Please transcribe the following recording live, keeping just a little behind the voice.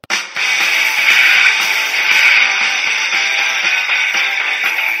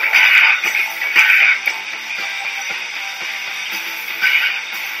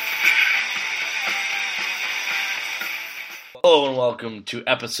welcome to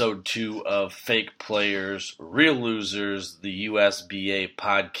episode 2 of Fake Players, Real Losers, the USBA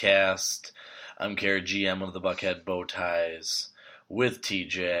podcast. I'm Kerry, GM of the Buckhead Bowties, with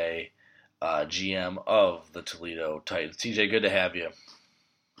TJ, GM of the Toledo Titans. TJ, good to have you.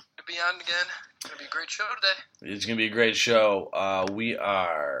 Good to be on again. It's going to be a great show today. It's going to be a great show. We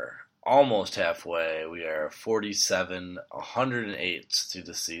are almost halfway. We are 47, 108 through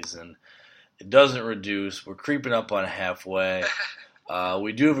the season. It doesn't reduce. We're creeping up on halfway.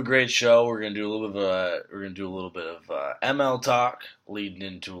 We do have a great show. We're gonna do a little bit of ML talk, leading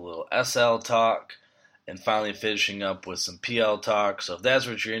into a little SL talk, and finally finishing up with some PL talk. So if that's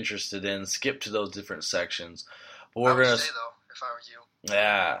what you're interested in, skip to those different sections. But I would stay though, if I were you.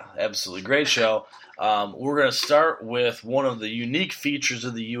 Yeah, absolutely great show. We're gonna start with one of the unique features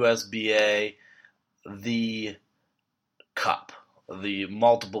of the USBA, the Cup. The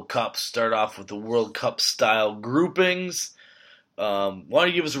multiple cups start off with the World Cup style groupings. Why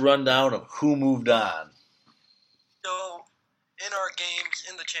don't you give us a rundown of who moved on? So, in our games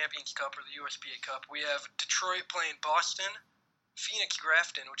in the Champions Cup or the USBA Cup, we have Detroit playing Boston, Phoenix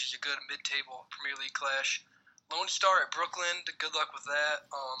Grafton, which is a good mid-table Premier League clash, Lone Star at Brooklyn. Good luck with that.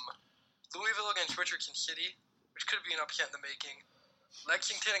 Louisville against Richardson City, which could be an upset in the making.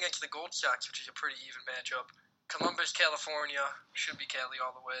 Lexington against the Gold Sox, which is a pretty even matchup. Columbus, California, should be Cali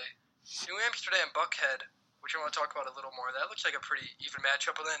all the way. New Amsterdam, Buckhead, which I want to talk about a little more. That looks like a pretty even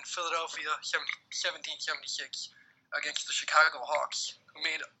matchup. And then Philadelphia, 1776 against the Chicago Hawks, who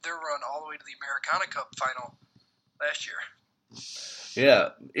made their run all the way to the Americana Cup final last year.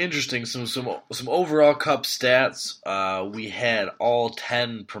 Yeah, interesting. Some overall Cup stats. We had all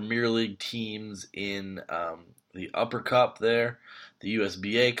 10 Premier League teams in the Upper Cup there, the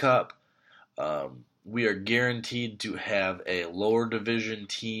USBA Cup. We are guaranteed to have a lower division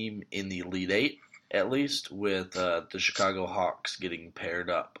team in the Elite Eight, at least, with the Chicago Hawks getting paired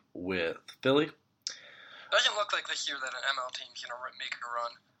up with Philly. Doesn't look like this year that an ML team's going to make a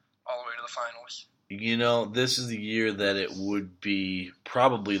run all the way to the finals. You know, this is the year that it would be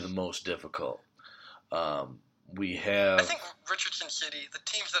probably the most difficult. I think Richardson City, the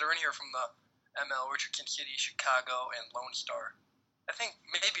teams that are in here from the ML, Richardson City, Chicago, and Lone Star, I think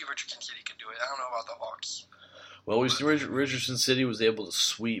maybe Richardson City could do it. I don't know about the Hawks. Well, we see Richardson City was able to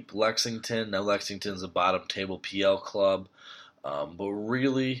sweep Lexington. Now Lexington's a bottom table PL club. But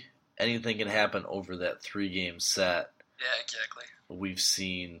really, anything can happen over that 3-game set. Yeah, exactly. We've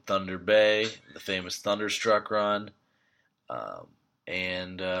seen Thunder Bay, the famous Thunderstruck run,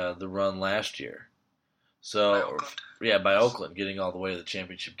 and the run last year. So, by Oakland, getting all the way to the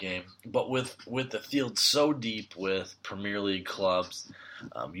championship game. But with the field so deep with Premier League clubs,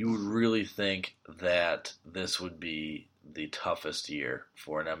 you would really think that this would be the toughest year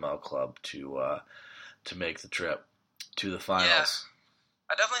for an ML club to make the trip to the finals.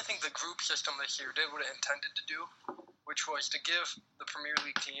 Yeah. I definitely think the group system this year did what it intended to do, which was to give the Premier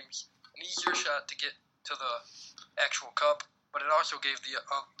League teams an easier shot to get to the actual cup. But it also gave the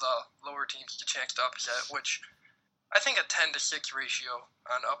lower teams a chance to upset, which I think a 10-6 ratio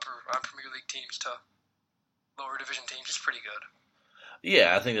on Premier League teams to lower division teams is pretty good.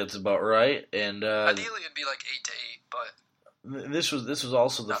 Yeah, I think that's about right. And ideally, it'd be like 8-8, but this was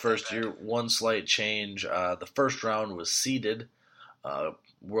also the first year. One slight change: the first round was seeded,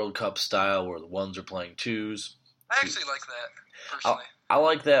 World Cup style, where the ones are playing twos. I actually like that personally. I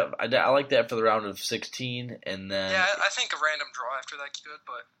like that. I like that for the round of 16, and then I think a random draw after that's good,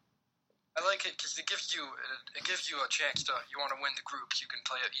 but I like it because it gives you a chance to, you want to win the groups, you can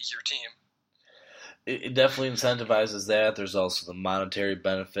play an easier team. It definitely incentivizes that. There's also the monetary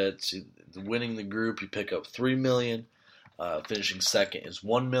benefits. Winning the group, you pick up $3 million. Finishing second is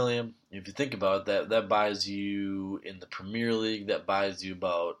 $1 million. If you think about it, that buys you in the Premier League. That buys you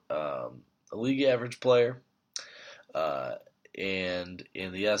about a league average player. And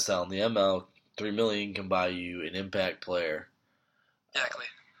in the SL and the ML, $3 million can buy you an impact player. Exactly.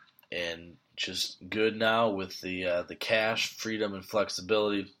 And just good now with the cash, freedom, and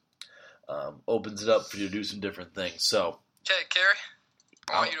flexibility. Opens it up for you to do some different things. So, okay, Kerry,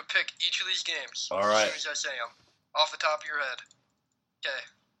 I want you to pick each of these games. All right. As soon as I say them, off the top of your head. Okay,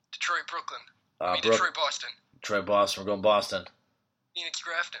 Detroit, Brooklyn. Detroit, Boston. Detroit, Boston. We're going Boston. Phoenix,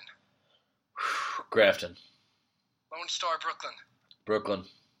 Grafton. Grafton. Lone Star, Brooklyn. Brooklyn.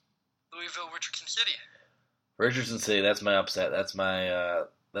 Louisville, Richardson City. Richardson City. That's my upset. That's my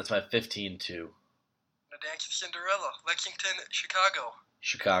 15-2. The Dance of Cinderella. Lexington, Chicago.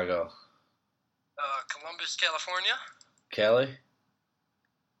 Chicago. Columbus, California. Cali.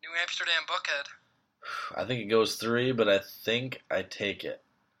 New Amsterdam, Buckhead. I think it goes 3, but I think I take it.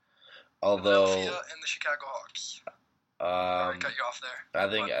 Although Philadelphia and the Chicago Hawks. Sorry, cut you off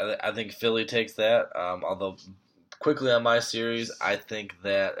there. I think Philly takes that. Although quickly on my series, I think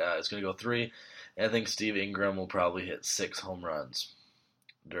that it's going to go 3, and I think Steve Ingram will probably hit 6 home runs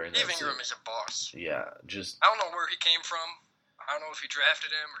during that Steve Ingram series. is a boss. Yeah, just I don't know where he came from. I don't know if he drafted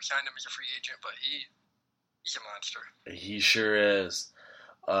him or signed him as a free agent, but he's a monster. he sure is.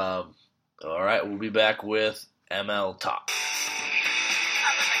 All right, we'll be back with ML Talk.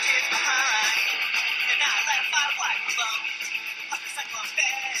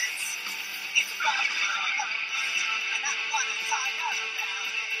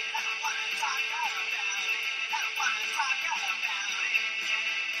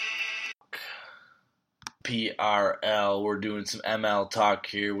 PRL. We're doing some ML talk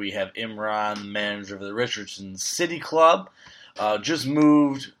here. We have Imran, the manager of the Richardson City Club. Just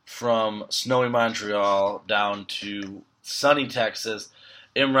moved from snowy Montreal down to sunny Texas.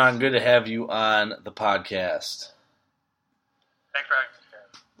 Imran, good to have you on the podcast. Thanks for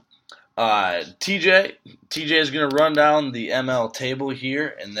having me, TJ is going to run down the ML table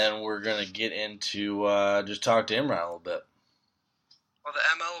here, and then we're going to get into just talk to Imran a little bit. Well,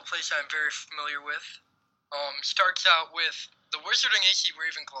 the ML place I'm very familiar with starts out with the Wizarding AC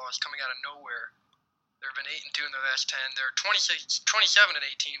Ravenclaws coming out of nowhere. They've been 8-2 in their last 10. They're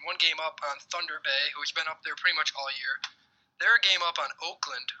 27-18, one game up on Thunder Bay, who's been up there pretty much all year. They're a game up on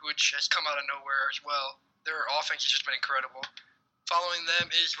Oakland, which has come out of nowhere as well. Their offense has just been incredible. Following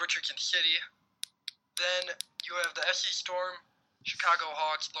them is Richardson City. Then you have the SC Storm, Chicago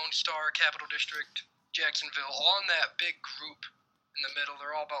Hawks, Lone Star, Capital District, Jacksonville, all in that big group in the middle.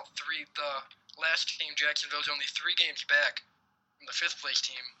 They're all about 3. The last team, Jacksonville, is only 3 games back from the 5th place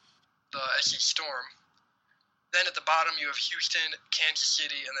team, the SC Storm. Then at the bottom you have Houston, Kansas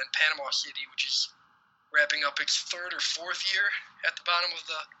City, and then Panama City, which is wrapping up its 3rd or 4th year at the bottom of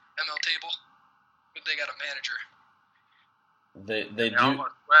the ML table. But they got a manager. They do.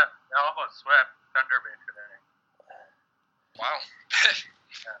 almost swept Thunder Bay today. Wow.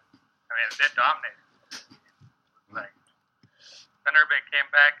 Yeah. I mean, they dominated. Like, Thunder Bay came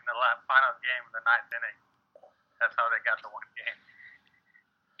back in the final game of the 9th inning. That's how they got the one game.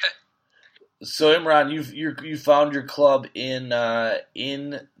 So Imran, you found your club in the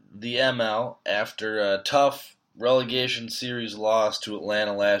ML after a tough relegation series loss to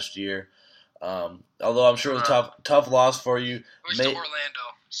Atlanta last year. Although I'm sure it was a tough loss for you. It was to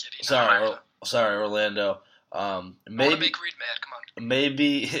Orlando City. Sorry, Orlando. Maybe make Reed mad. Come on.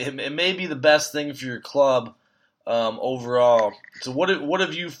 Maybe it may be the best thing for your club overall. So what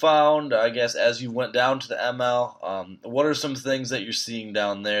have you found? I guess as you went down to the ML, what are some things that you're seeing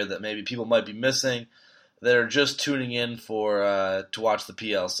down there that maybe people might be missing that are just tuning in for to watch the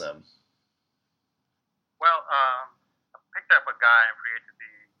PL Sim? Well, I picked up a guy in free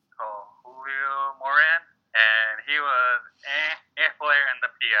agency called Julio Moran, and he was a player in the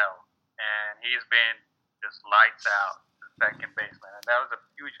PL, and he's been just lights out, the second baseman, and that was a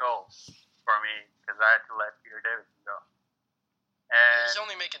huge hole for me because I had to let Peter Davidson go. And he's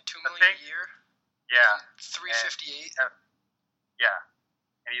only making $2 million a year. Yeah, $358. Yeah,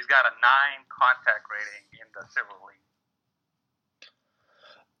 and he's got a 9 contact rating in the Civil League.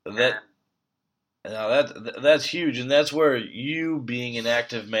 That's huge, and that's where you, being an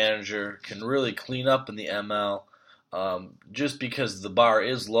active manager, can really clean up in the ML, just because the bar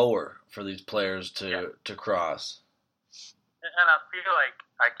is lower for these players to cross. And I feel like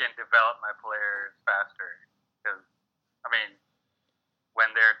I can develop my players faster because, I mean, when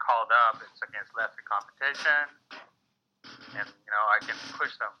they're called up, it's against lesser competition, and I can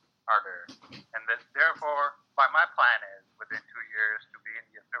push them harder. And therefore, my plan is within 2 years to be in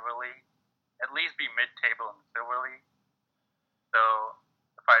the Silver League. At least be mid-table in the Silver League. So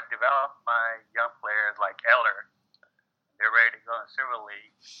if I develop my young players like Eller, they're ready to go in the Silver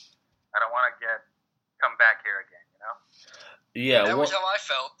League, I don't want to come back here again, Yeah, that was how I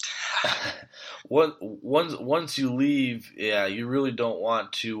felt. Once you leave, you really don't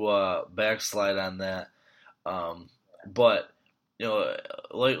want to backslide on that. But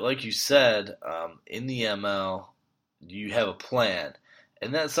like you said, in the ML, you have a plan.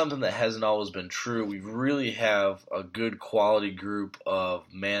 And that's something that hasn't always been true. We really have a good quality group of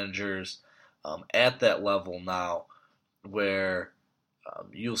managers at that level now where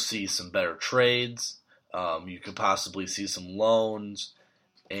you'll see some better trades. You could possibly see some loans.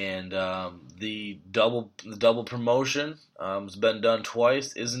 And the double promotion has been done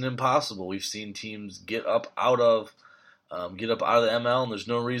twice. Isn't impossible. We've seen teams get up out of the ML, and there's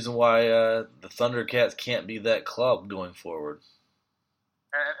no reason why the Thundercats can't be that club going forward.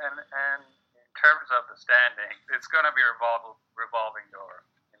 And in terms of the standings, it's going to be revolving door.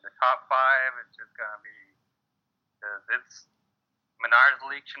 In the top 5, it's just going to be 'Cause it's Menards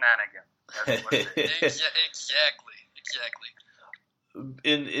League shenanigans. That's what it is. Exactly.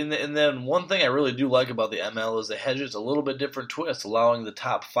 And then one thing I really do like about the ML is it has just a little bit different twist, allowing the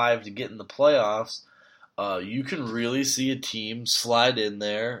top 5 to get in the playoffs. You can really see a team slide in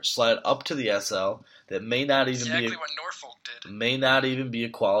there, slide up to the SL that may not even exactly what Norfolk did. May not even be a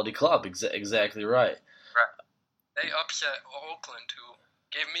quality club. Exactly right. Right. They upset Oakland, who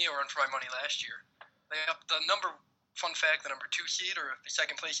gave me a run for my money last year. They up the fun fact, the number 2 seed or the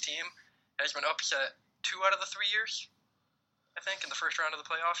second place team has been upset 2 out of the 3 years, I think, in the first round of the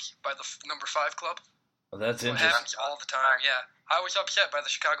playoffs by the number 5 club. Well, that's It interesting. happens all the time, yeah. I was upset by the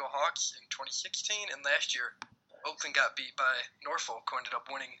Chicago Hawks in 2016, and last year Oakland got beat by Norfolk, who ended up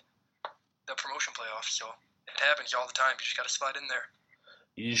winning the promotion playoffs. So it happens all the time. You just got to slide in there.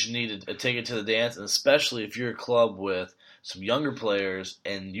 You just need to take it to the dance, and especially if you're a club with some younger players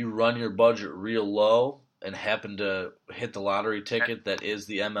and you run your budget real low and happen to hit the lottery ticket that is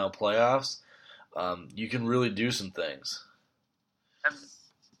the ML playoffs, you can really do some things. And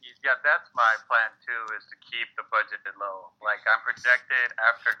yeah, that's my plan too, is to keep the budget low. Like, I'm projected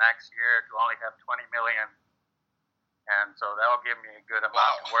after next year to only have $20 million, and so that will give me a good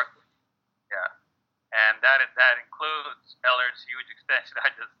amount to work with. Yeah, and that includes Eller's huge extension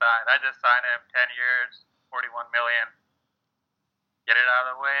I just signed. I just signed him 10 years, $41 million. Get it out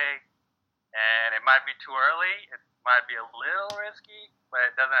of the way, and it might be too early. It might be a little risky, but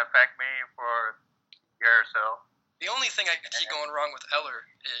it doesn't affect me for a year or so. The only thing I can see going wrong with Eller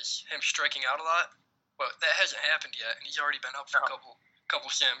is him striking out a lot, but that hasn't happened yet, and he's already been up for a couple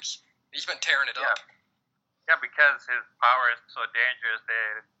sims. He's been tearing it up. Yeah, because his power is so dangerous,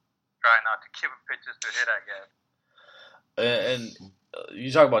 they try not to give him pitches to hit, I guess. And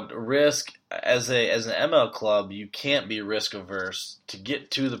you talk about risk. As an ML club, you can't be risk averse. To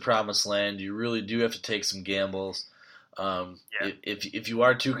get to the promised land, you really do have to take some gambles. If you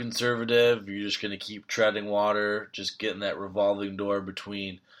are too conservative, you're just going to keep treading water, just getting that revolving door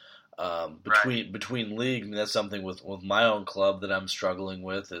between leagues. I mean, that's something with my own club that I'm struggling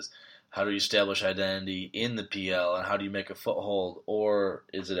with, is how do you establish identity in the PL, and how do you make a foothold, or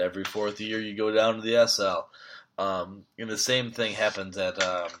is it every 4th year you go down to the SL? And the same thing happens at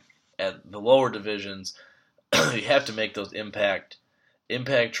the lower divisions. You have to make those impact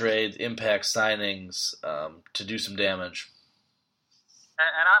trades, impact signings to do some damage.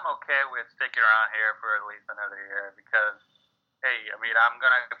 And I'm okay with sticking around here for at least another year because, hey, I mean, I'm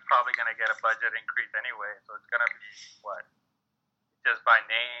probably gonna get a budget increase anyway, so it's gonna be what? Just by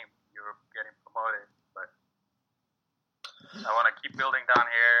name, you're getting promoted, but I want to keep building down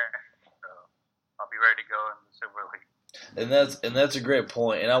here, so I'll be ready to go in the Silver League. And that's a great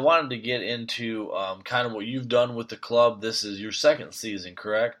point. And I wanted to get into kind of what you've done with the club. This is your 2nd season,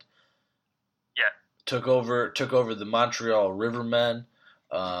 correct? Yeah. Took over the Montreal Rivermen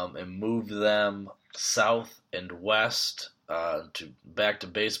and moved them south and west back to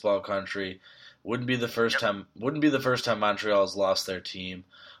baseball country. Wouldn't be the first time Montreal has lost their team.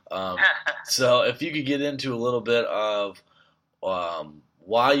 So if you could get into a little bit of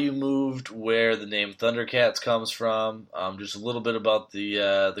why you moved, where the name Thundercats comes from, just a little bit about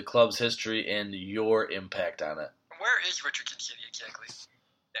the club's history and your impact on it. Where is Richardson City exactly?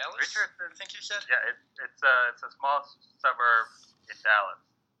 Dallas? Richardson, I think you said? Yeah, it's a small suburb in Dallas.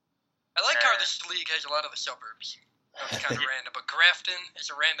 I like how this league has a lot of the suburbs. It's kind of random, but Grafton is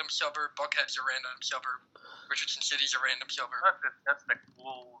a random suburb, Buckhead's a random suburb, Richardson City's a random suburb. That's the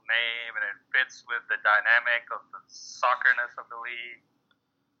cool name, and it fits with the dynamic of the soccerness of the league.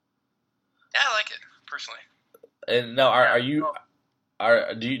 Yeah, I like it personally. And now,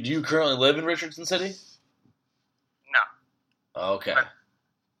 do you currently live in Richardson City? No. Okay. But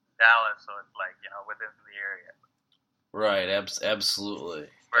Dallas, so it's like, within the area. Right.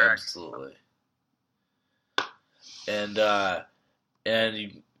 Absolutely. Where Absolutely. And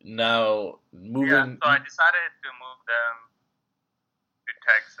you now moving. Yeah. So I decided to move them to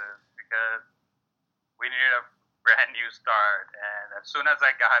Texas because we needed a brand new start, and as soon as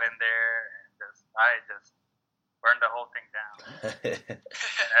I got in there, I just burned the whole thing down.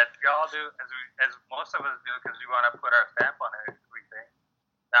 As we all do, as most of us do, because we want to put our stamp on everything.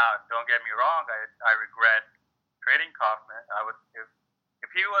 Now, don't get me wrong, I regret trading Kaufman. If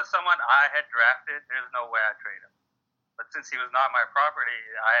he was someone I had drafted, there's no way I'd trade him. But since he was not my property,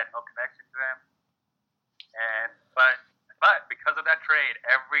 I had no connection to him. But because of that trade,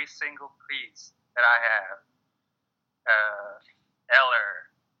 every single piece that I have,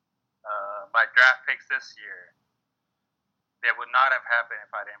 Eller, my draft picks this year, they would not have happened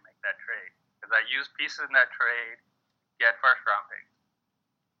if I didn't make that trade. Because I used pieces in that trade to get first round picks.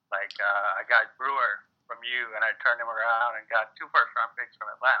 Like I got Brewer from you, and I turned him around and got 2 first-round picks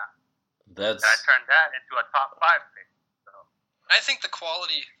from Atlanta. That's. And I turned that into a top 5 pick. So I think the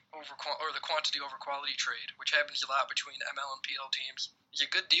quality the quantity over quality trade, which happens a lot between ML and PL teams, is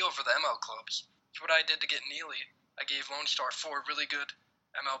a good deal for the ML clubs. It's what I did to get Neely. I gave Lone Star 4 really good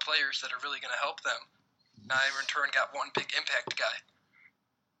ML players that are really going to help them. And I, in turn, got 1 big impact guy.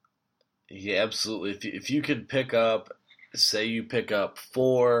 Yeah, absolutely. If you could pick up, say you pick up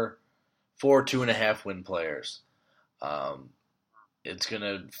four 2.5 win players, it's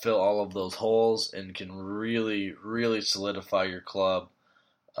gonna fill all of those holes and can really, really solidify your club.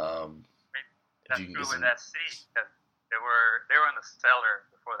 I mean, that's true with SC, because they were in the cellar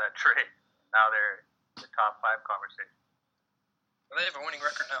before that trade. Now they're in the top 5 conversation. Well, they have a winning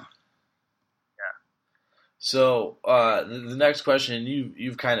record now. Yeah. So the next question, and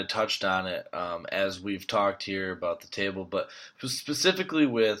you've kind of touched on it as we've talked here about the table, but specifically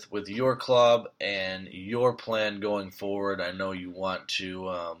with your club and your plan going forward, I know you want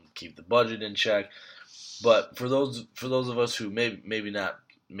to keep the budget in check, but for those of us who maybe not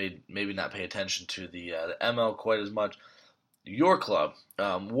pay attention to the ML quite as much, your club,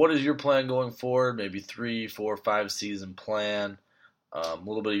 what is your plan going forward? Maybe 3, 4, 5 season plan. A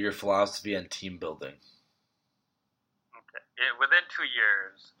little bit of your philosophy on team building. Within 2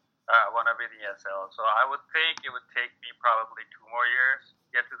 years, I want to be in the ESL. So I would think it would take me probably 2 more years to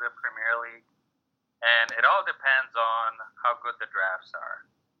get to the Premier League. And it all depends on how good the drafts are.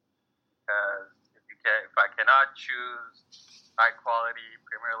 Because if I cannot choose high-quality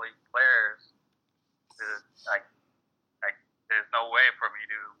Premier League players, there's no way for me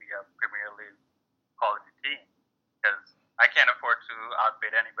to be a Premier League quality team. Because I can't afford to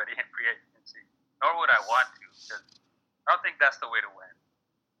outbid anybody in free agency. Nor would I want to, because I don't think that's the way to win,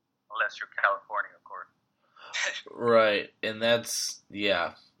 unless you're California, of course. Right, and that's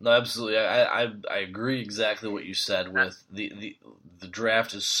no, absolutely. I agree exactly what you said. With the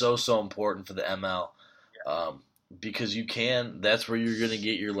draft is so important for the ML, because that's where you're going to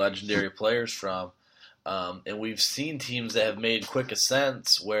get your legendary players from, and we've seen teams that have made quick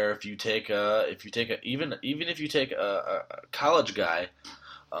ascents where if you take a college guy,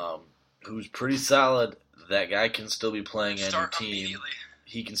 who's pretty solid. That guy can still be playing on your team.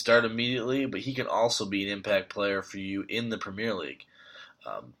 He can start immediately, but he can also be an impact player for you in the Premier League.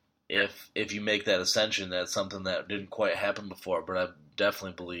 If you make that ascension, that's something that didn't quite happen before, but I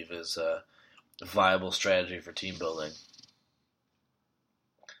definitely believe is a viable strategy for team building.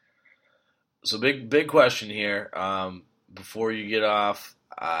 So big question here. Before you get off,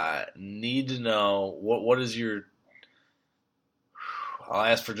 I need to know what is your. I'll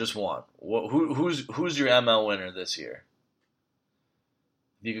ask for just one. Who's your ML winner this year?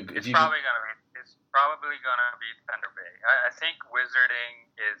 It's probably gonna be Thunder Bay. I think Wizarding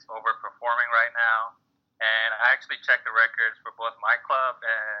is overperforming right now, and I actually checked the records for both my club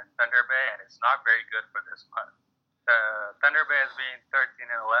and Thunder Bay, and it's not very good for this month. Thunder Bay has been 13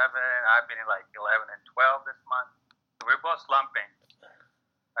 and 11. I've been in like 11 and 12 this month. So we're both slumping.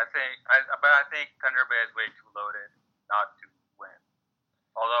 I think Thunder Bay is way too loaded not to win.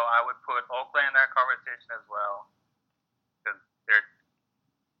 Although I would put Oakland in that conversation as well, because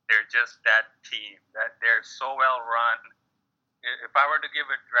they're just that team that they're so well run. If I were to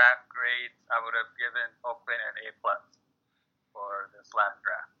give a draft grade, I would have given Oakland an A+ for this last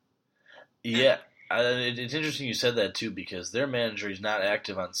draft. Yeah, it's interesting you said that too, because their manager is not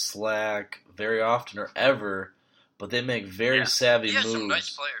active on Slack very often or ever, but they make very savvy moves. He has some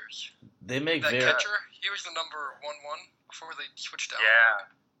nice players. They make that catcher, he was the number 1-1 before they switched out. Yeah.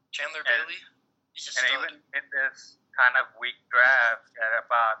 Chandler Bailey. He's a stud. Even in this kind of weak draft, at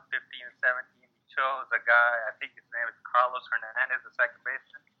about 15 and 17, he chose a guy, I think his name is Carlos Hernandez, the second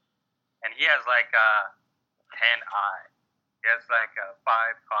baseman, and he has like a 10-eye. He has like a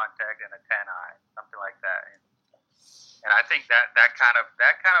 5 contact and a 10-eye, something like that. And I think that kind of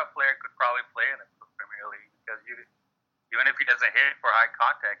player could probably play in the Premier League, because even if he doesn't hit for high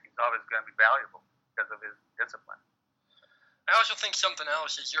contact, he's always going to be valuable because of his discipline. I also think something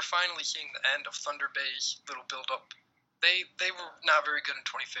else is you're finally seeing the end of Thunder Bay's little build-up. They were not very good in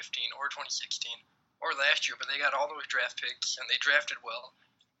 2015 or 2016 or last year, but they got all those draft picks and they drafted well.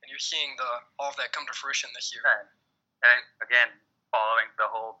 And you're seeing all of that come to fruition this year. And again, following the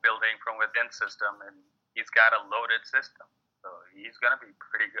whole building from within system, and he's got a loaded system, so he's going to be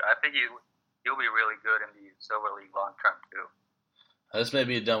pretty good. I think he'll be really good in the Silver League long term too. This may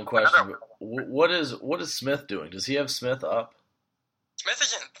be a dumb question, but what is Smith doing? Does he have Smith up? Smith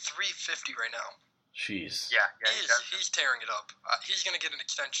is in 350 right now. Jeez. Yeah, he's tearing it up. He's going to get an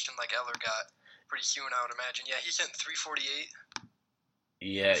extension like Eller got pretty soon, I would imagine. Yeah, he's hitting 348.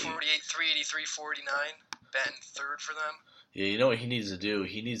 Yeah. 48, 383, 49, batting third for them. Yeah, you know what he needs to do?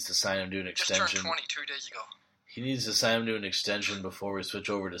 He needs to sign him to an extension. Just turned 20 2 days ago. He needs to sign him to an extension before we switch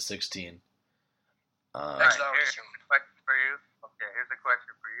over to 16. Here's a question for you. Okay, here's a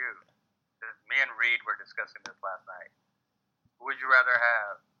question for you. Me and Reed were discussing this last night. Who would you rather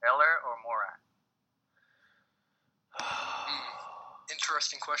have, Eller or Moran?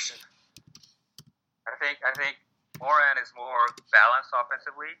 Interesting question. I think Moran is more balanced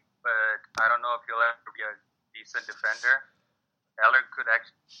offensively, but I don't know if he'll ever be a decent defender. Eller could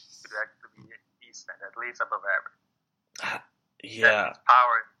actually be decent, at least above average. Yeah. His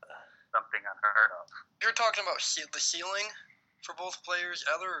power is something unheard of. You're talking about the ceiling for both players.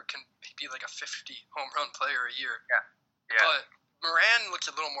 Eller can be like a 50 home run player a year. Yeah. But Moran looks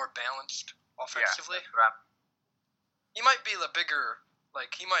a little more balanced offensively. Yeah, he might be the bigger,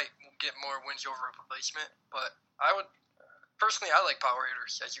 he might get more wins over replacement, but I like power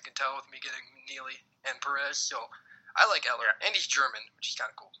hitters, as you can tell with me getting Neely and Perez, so I like Eller, and he's German, which is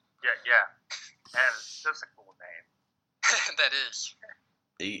kind of cool. Yeah, and it's just a cool name. That is.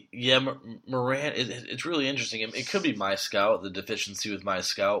 Yeah, Moran, it's really interesting. It could be my scout, the deficiency with my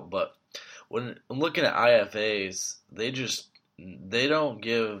scout, but when I'm looking at IFAs, they don't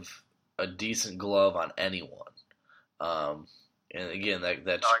give a decent glove on anyone. And again,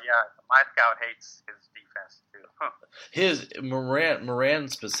 that's. Oh yeah, my scout hates his defense too. Moran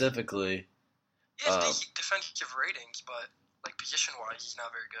specifically. He has defensive ratings, but position wise, he's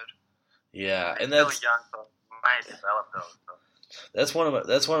not very good. Yeah, and he's still young, so he might develop those. So. That's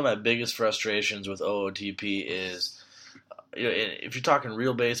one of my biggest frustrations with OOTP is, if you're talking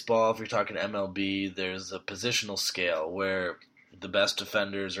real baseball, if you're talking MLB, there's a positional scale where the best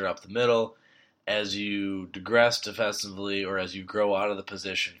defenders are up the middle. As you digress defensively or as you grow out of the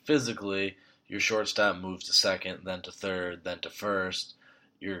position physically, your shortstop moves to second, then to third, then to first.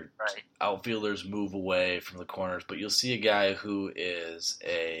 Your outfielders move away from the corners, but you'll see a guy who is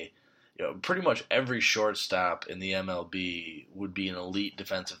pretty much every shortstop in the MLB would be an elite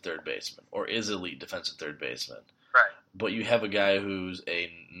defensive third baseman or is elite defensive third baseman. Right. But you have a guy who's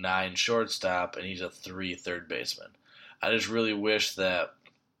a 9 shortstop and he's a 3 third baseman. I just really wish that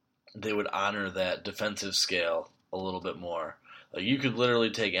they would honor that defensive scale a little bit more. You could literally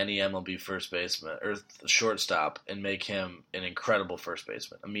take any MLB first baseman or shortstop and make him an incredible first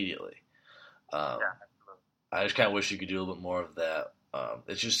baseman immediately. Absolutely. I just kind of wish you could do a little bit more of that.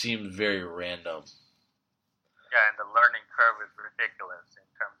 It just seems very random. Yeah, and the learning curve is ridiculous in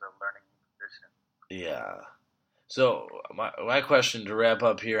terms of learning position. Yeah. So my question to wrap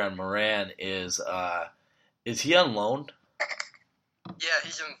up here on Moran is he on loan? Yeah,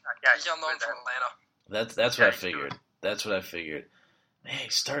 he's on loan from Atlanta. That's what I figured. That's what I figured. Man,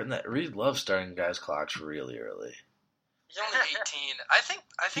 Reed loves starting guys' clocks really early. He's only 18. I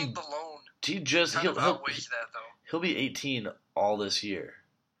think the loan outweighs that though. He'll be 18 all this year.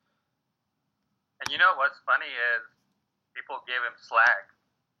 And you know what's funny is people gave him slack.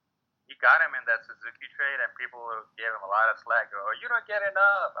 He got him in that Suzuki trade, and people gave him a lot of slack. Oh, you don't get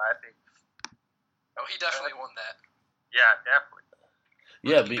enough. I think. Oh, he definitely won that. Yeah, definitely.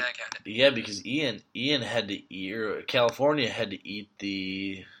 Because Ian had to eat, or California had to eat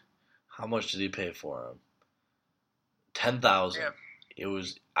the. How much did he pay for him? $10,000. Yeah. It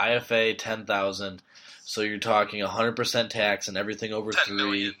was IFA $10,000. So you're talking 100% tax and everything over 10 $3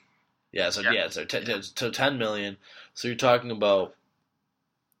 million. So $10 million. So you're talking about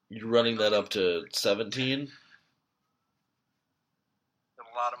you're running that up to 17. A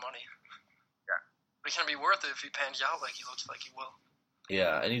lot of money. Yeah, but it's gonna be worth it if he pans out like he looks like he will.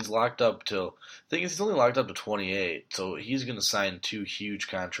 Yeah, and he's locked up till. The thing is, he's only locked up to 28, so he's going to sign 2 huge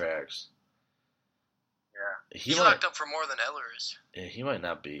contracts. Yeah, he's locked up for more than Eller is. Yeah, he might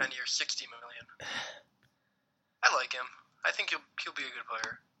not be. 10 years, $60 million. I like him. I think he'll be a good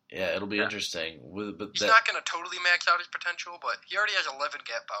player. Yeah, it'll be interesting. He's not going to totally max out his potential, but he already has 11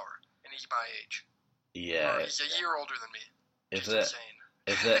 gap power, and he's my age. Yeah, he's a year older than me.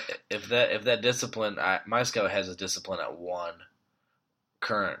 If that discipline, my scout has a discipline at 1.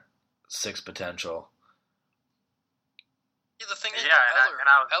 Current 6 potential. Yeah, the thing is,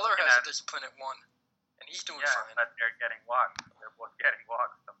 Eller has a discipline at 1, and he's doing fine. But they're getting walked. They're both getting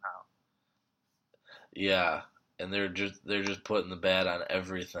walked somehow. Yeah, and they're just putting the bat on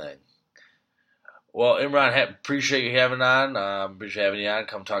everything. Well, Imran, appreciate you having on. Appreciate having you on.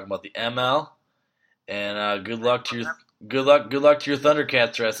 Come talk about the ML, and good luck to your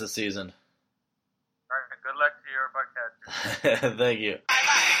Thundercats the rest of the season. All right, good luck to your Buckcats. Thank you.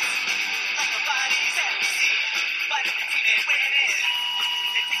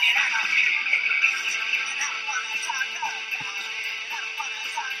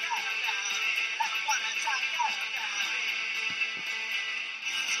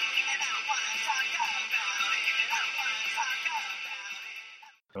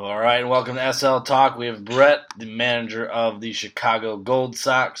 All right, and welcome to SL Talk. We have Brett, the manager of the Chicago Gold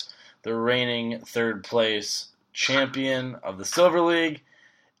Sox, the reigning third-place champion of the Silver League,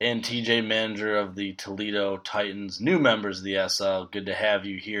 and TJ, manager of the Toledo Titans, new members of the SL. Good to have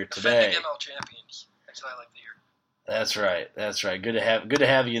you here today. Defending ML champions. That's what I like to hear. That's right. Good to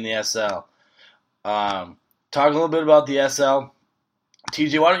have you in the SL. Talk a little bit about the SL.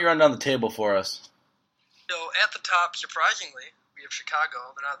 TJ, why don't you run down the table for us? So at the top, surprisingly, we have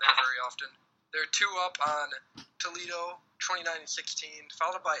Chicago. They're not there very often. They're 2 up on Toledo, 29-16,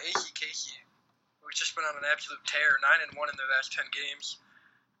 followed by AC Casey, who's just been on an absolute tear, 9-1 in their last 10 games.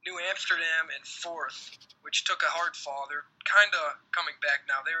 New Amsterdam in 4th, which took a hard fall. They're kind of coming back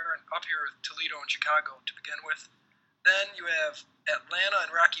now. They were up here with Toledo and Chicago to begin with. Then you have Atlanta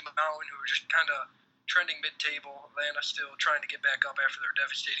and Rocky Mountain, who are just kind of trending mid-table. Atlanta still trying to get back up after their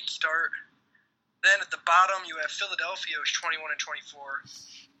devastating start. Then at the bottom, you have Philadelphia, who's 21-24.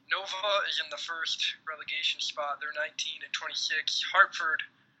 Nova is in the first relegation spot. They're 19-26. Hartford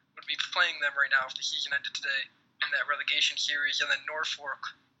would be playing them right now if the season ended today in that relegation series. And then Norfolk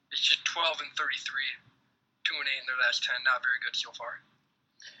is just 12-33, 2-8 in their last 10. Not very good so far.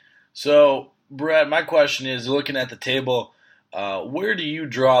 So, Brett, my question is, looking at the table, where do you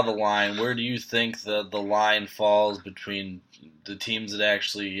draw the line? Where do you think the line falls between the teams that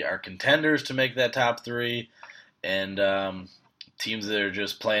actually are contenders to make that top 3 and teams that are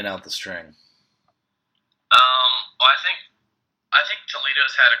just playing out the string? Well, I think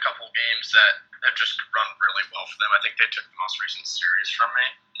Toledo's had a couple games that have just run really well for them. I think they took the most recent series from me.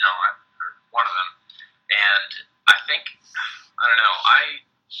 One of them. And I think, I don't know, I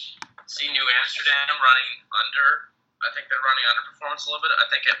see New Amsterdam running under. I think they're running underperformance a little bit. I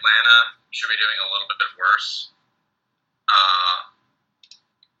think Atlanta should be doing a little bit worse.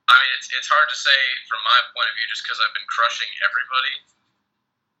 I mean, it's hard to say from my point of view just because I've been crushing everybody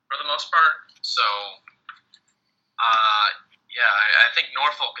for the most part. So, I think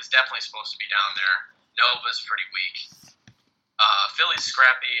Norfolk is definitely supposed to be down there. Nova's pretty weak. Philly's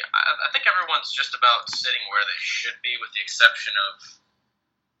scrappy. I think everyone's just about sitting where they should be, with the exception of,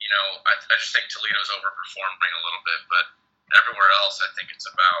 I just think Toledo's overperforming a little bit, but everywhere else, I think it's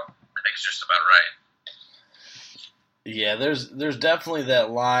just about right. Yeah, there's definitely that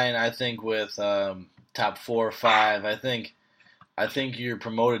line. I think with top 4 or 5. I think your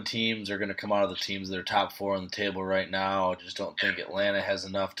promoted teams are going to come out of the teams that are top 4 on the table right now. I just don't think Atlanta has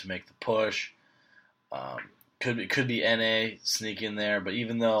enough to make the push. Could be NA sneak in there, but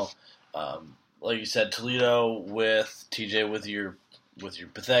even though, like you said, Toledo with TJ with your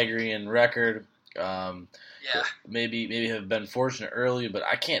Pythagorean record, maybe have been fortunate early, but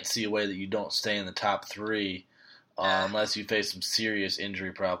I can't see a way that you don't stay in the top 3 unless you face some serious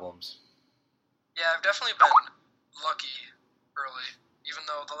injury problems. Yeah, I've definitely been lucky early, even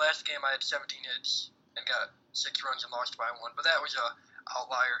though the last game I had 17 hits and got 6 runs and lost by 1, but that was a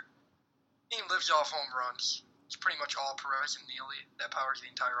outlier. The team lives off home runs. It's pretty much all Perez and Neely that powers the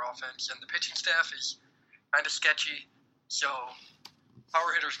entire offense, and the pitching staff is kind of sketchy, so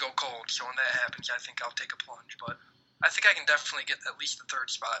power hitters go cold. So when that happens, I think I'll take a plunge, but I think I can definitely get at least the 3rd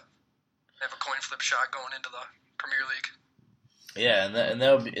spot. Have a coin flip shot going into the Premier League. Yeah, and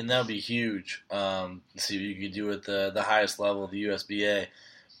that would be huge. See what you could do at the highest level of the USBA.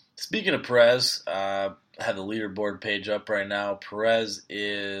 Speaking of Perez, I have the leaderboard page up right now. Perez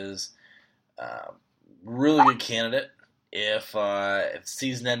is really good candidate. If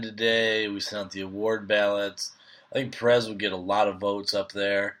season ended today, we sent out the award ballots. I think Perez would get a lot of votes up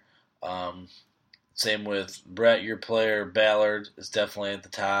there. Same with Brett, your player. Ballard is definitely at the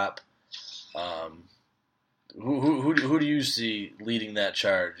top. Who do you see leading that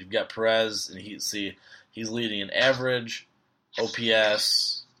charge? You've got Perez, and he's leading in average,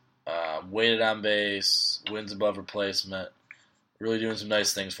 OPS, weighted on base, wins above replacement. Really doing some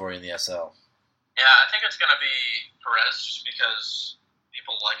nice things for you in the SL. Yeah, I think it's going to be Perez just because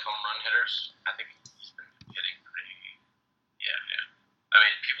people like home run hitters. I think he's been hitting pretty. Yeah. I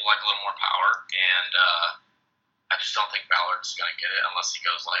mean, people like a little more power, and I just don't think Ballard's going to get it unless he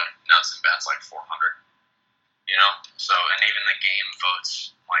goes like nuts and bats like 400. So, and even the game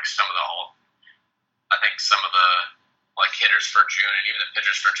votes, like some of the like hitters for June and even the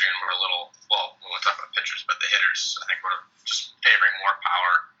pitchers for June were a little, well, we won't talk about pitchers, but the hitters I think were just favoring more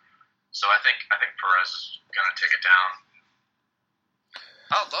power. So I think Perez is going to take it down.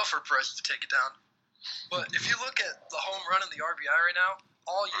 I would love for Perez to take it down. But if you look at the home run and the RBI right now,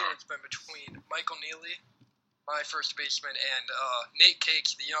 all year it's been between Michael Neely, my first baseman, and Nate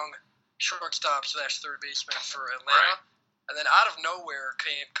Cakes, the young shortstop / third baseman for Atlanta. Right. And then out of nowhere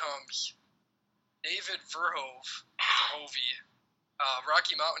comes David Verhove,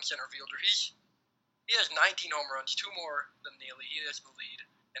 Rocky Mountain center fielder. He has 19 home runs, 2 more than Neely. He has the lead,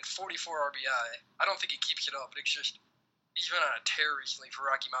 and 44 RBI. I don't think he keeps it up, but it's just he's been on a tear recently for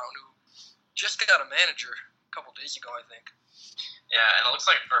Rocky Mountain, who just got a manager a couple days ago, I think. Yeah, and it looks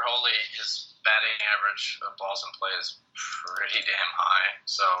like for Holy, his batting average of balls in play is pretty damn high.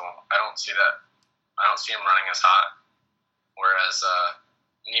 So I don't see that. I don't see him running as hot. Whereas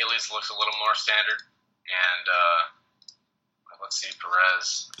Neely's looks a little more standard. And let's see,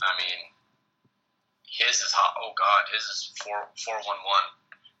 Perez. I mean, his is hot. Oh God, his is 4.11.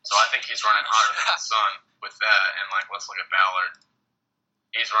 So I think he's running hotter than the sun with that. And let's look at Ballard.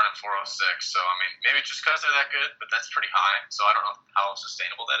 He's running 406, so I mean, maybe just because they're that good, but that's pretty high, so I don't know how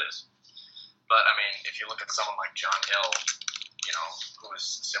sustainable that is. But I mean, if you look at someone like John Hill, who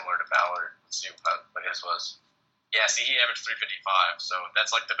was similar to Ballard, let's see what his was. Yeah, see, he averaged 355, so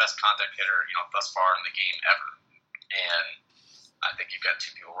that's like the best contact hitter, thus far in the game ever. And I think you've got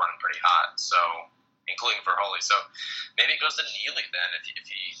 2 people running pretty hot, so including for Holy. So maybe it goes to Neely then if he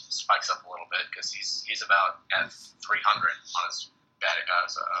spikes up a little bit, because he's about at 300 on his batting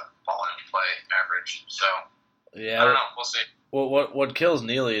ball in play average. So yeah, I don't know. We'll see. Well, what kills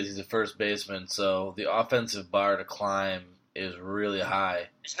Neely is he's a first baseman, so the offensive bar to climb is really high.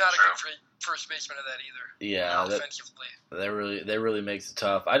 He's not a good first baseman of that either. Yeah, offensively. that really makes it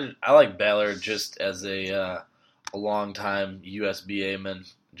tough. I like Ballard just as a long-time USBA man.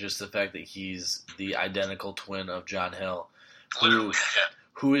 Just the fact that he's the identical twin of John Hill, Literally,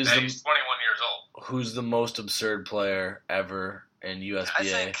 who's 21 years old. Who's the most absurd player ever in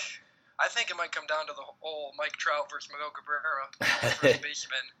USBA? I think it might come down to the whole Mike Trout versus Miguel Cabrera, first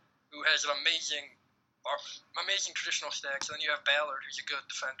baseman, who has an amazing traditional stacks. And then you have Ballard, who's a good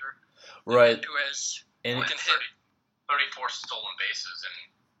defender, right? Who has can hit 34 stolen bases in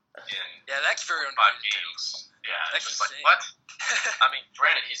that's very 5 underrated games. too. Yeah, That's it's insane. what? I mean,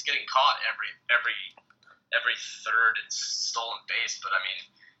 granted, he's getting caught every third and stolen base, but I mean,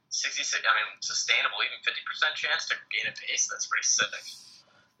 66. I mean, sustainable, even 50% chance to gain a base. That's pretty sick.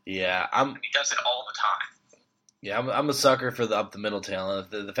 Yeah, he does it all the time. Yeah, I'm a sucker for the up the middle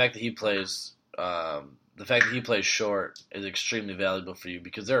talent. The fact that he plays short is extremely valuable for you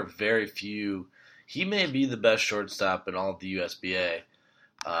because there are very few. He may be the best shortstop in all of the USBA.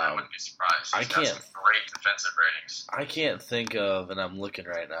 I wouldn't be surprised. He's got some great defensive ratings. I can't think of, and I'm looking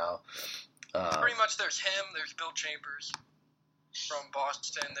right now. Pretty much, there's him. There's Bill Chambers from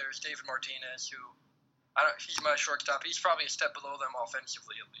Boston. There's David Martinez, who he's my shortstop. He's probably a step below them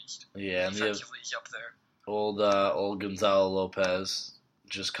offensively, at least. Yeah, and defensively, he's up there. Old Gonzalo Lopez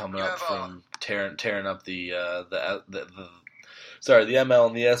just coming up from tearing up the ML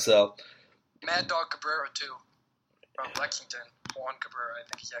and the SL. Mad Dog Cabrera too, from Lexington. Juan Cabrera, I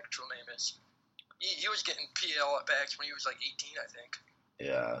think his actual name is. He was getting PL at bats when he was like 18, I think.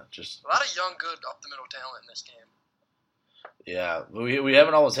 Yeah, just a lot of young, good up the middle talent in this game. Yeah, we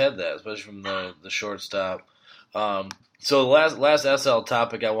haven't always had that, especially from the shortstop. So the last SL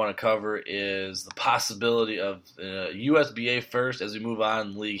topic I want to cover is the possibility of USBA first as we move on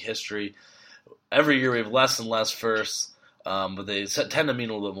in league history. Every year we have less and less firsts, but they tend to mean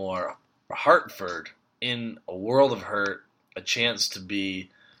a little bit more. Hartford, in a world of hurt, a chance to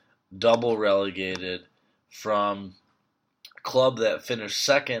be double relegated from a club that finished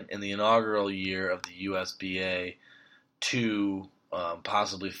second in the inaugural year of the USBA to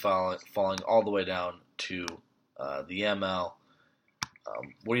possibly falling all the way down to the ML.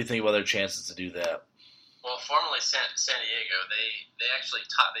 What do you think about their chances to do that? Well, formerly San Diego, they actually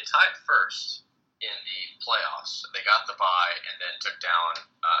tied first in the playoffs. They got the bye and then took down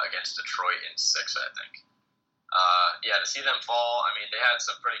against Detroit in 6, I think. To see them fall, I mean, they had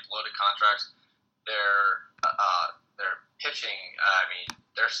some pretty bloated contracts. Their pitching, I mean,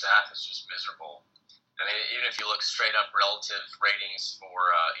 their staff is just miserable. I mean, even if you look straight up relative ratings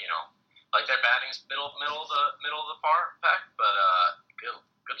for, like their batting's middle of the pack, but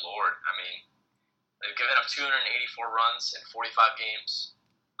good lord, I mean, they've given up 284 runs in 45 games.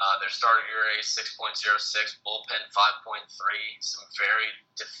 Their starter ERA 6.06, bullpen 5.3, some very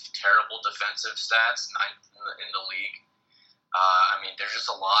terrible defensive stats, 9th in the league. I mean, there's just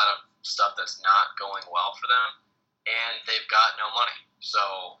a lot of stuff that's not going well for them, and they've got no money, so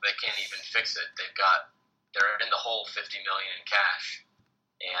they can't even fix it. They're in the hole $50 million in cash,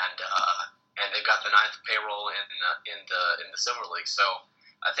 and they've got the 9th payroll in the Silver League. So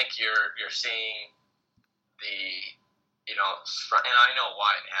I think you're seeing the and I know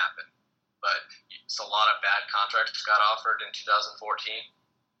why it happened, but it's a lot of bad contracts got offered in 2014,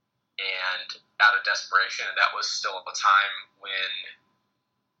 and out of desperation, and that was still a time when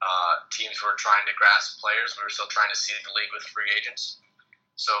teams teams were trying to grasp players. We were still trying to seed the league with free agents.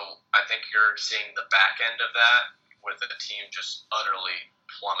 So I think you're seeing the back end of that with the team just utterly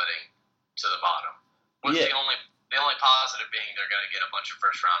plummeting to the bottom. With the only positive being they're going to get a bunch of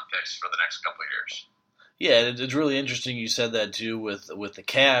first round picks for the next couple of years. Yeah, it's really interesting you said that too with the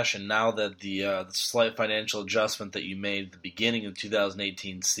cash, and now that the slight financial adjustment that you made at the beginning of the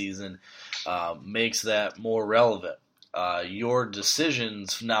 2018 season makes that more relevant. Your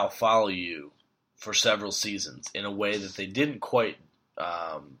decisions now follow you for several seasons in a way that they didn't quite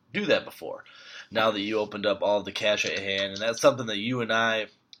do that before. Now that you opened up all the cash at hand, and that's something that you and I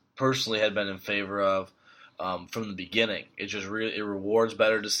personally had been in favor of from the beginning. It just it rewards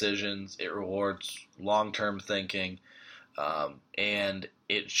better decisions. It rewards long-term thinking, and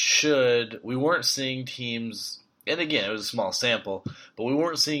it should. We weren't seeing teams, and again, it was a small sample, but we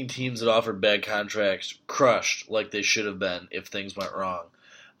weren't seeing teams that offered bad contracts crushed like they should have been if things went wrong.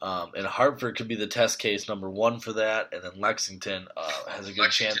 And Hartford could be the test case number 1 for that, and then Lexington has a good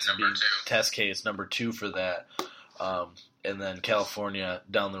chance to be test case number 2 for that. And then California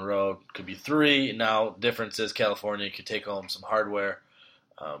down the road could be 3. Now, difference is California could take home some hardware.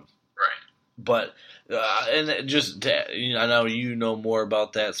 Right. But and just I know you know more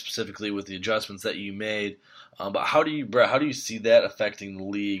about that specifically with the adjustments that you made. But Brett, how do you see that affecting the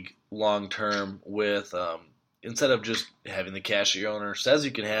league long term? With instead of just having the cash that your owner says you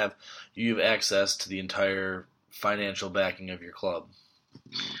can have, you have access to the entire financial backing of your club.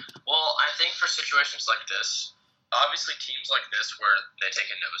 Well, I think for situations like this, obviously teams like this where they take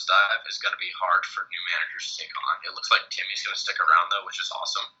a nosedive is going to be hard for new managers to take on. It looks like Timmy's going to stick around, though, which is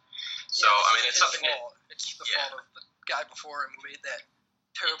awesome. So, yeah, I mean, it's something fault. It's the fault of the guy before him who made that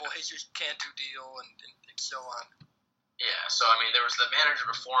terrible Jesus Cantu deal and so on. Yeah, so, I mean, there was the manager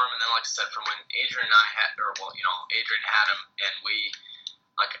before him, and then, like I said, from when Adrian and I had, Adrian had him, and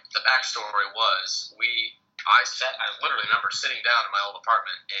the backstory was, I literally remember sitting down in my old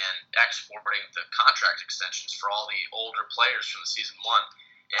apartment and exporting the contract extensions for all the older players from the season 1.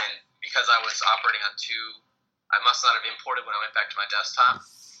 And because I was operating on 2, I must not have imported when I went back to my desktop.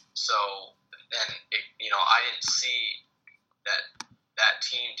 So then, I didn't see that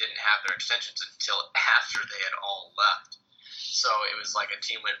team didn't have their extensions until after they had all left. So it was like a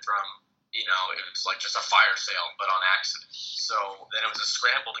team went from, it was like just a fire sale, but on accident. So then it was a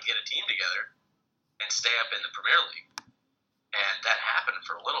scramble to get a team together and stay up in the Premier League. And that happened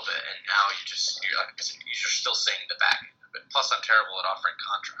for a little bit, and now you're still seeing the back end of it. Plus, I'm terrible at offering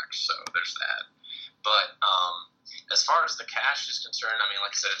contracts, so there's that. But as far as the cash is concerned, I mean,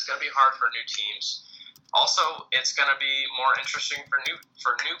 like I said, it's going to be hard for new teams. Also, it's going to be more interesting for new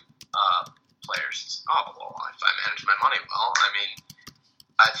players. Oh, well, if I manage my money well, I mean,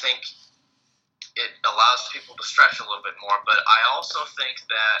 I think it allows people to stretch a little bit more, but I also think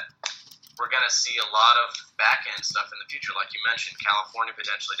that we're going to see a lot of back-end stuff in the future. Like you mentioned, California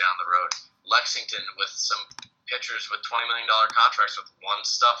potentially down the road. Lexington with some pitchers with $20 million contracts with one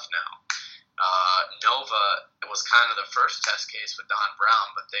stuff now. Nova was kind of the first test case with Don Brown,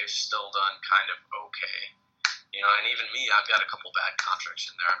 but they've still done kind of okay. And even me, I've got a couple bad contracts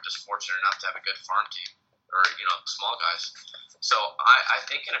in there. I'm just fortunate enough to have a good farm team or, small guys. So I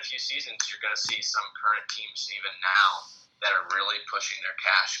think in a few seasons you're going to see some current teams even now that are really pushing their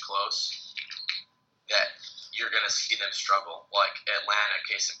cash close, that you're going to see them struggle. Like Atlanta,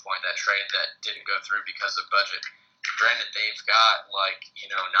 case in point, that trade that didn't go through because of budget. Granted, they've got $9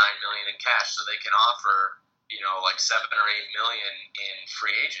 million in cash, so they can offer like $7 or $8 million in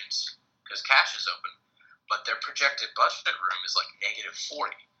free agents because cash is open. But their projected budget room is like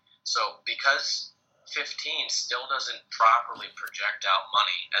 -40. So because 15 still doesn't properly project out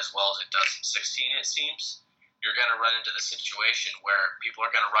money as well as it does in 16, it seems, you're going to run into the situation where people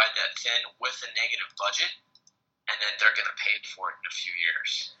are going to ride that thin with a negative budget, and then they're going to pay for it in a few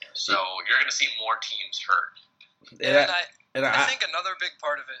years. So you're going to see more teams hurt. I think another big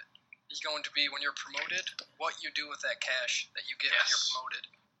part of it is going to be when you're promoted, what you do with that cash that you get when you're promoted.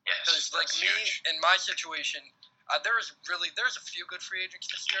 Yes, because like me, huge. In my situation, there's a few good free agents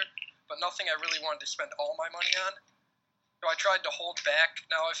this year, but nothing I really wanted to spend all my money on. So I tried to hold back.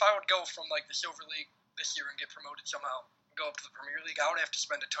 Now, if I would go from like the Silver League this year and get promoted somehow, and go up to the Premier League, I would have to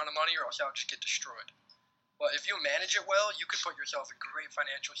spend a ton of money, or else I would just get destroyed. But if you manage it well, you could put yourself in great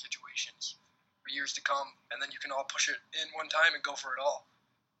financial situations for years to come, and then you can all push it in one time and go for it all.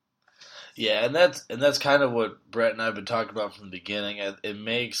 Yeah, and that's kind of what Brett and I have been talking about from the beginning. It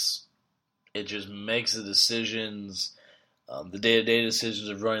just makes the decisions, the day-to-day decisions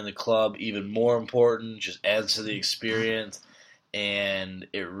of running the club even more important. Just adds to the experience, and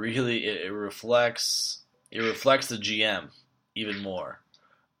it reflects the GM even more.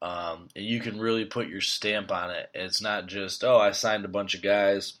 And you can really put your stamp on it. It's not just, oh, I signed a bunch of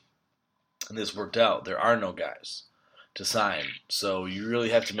guys and this worked out. There are no guys to sign. So you really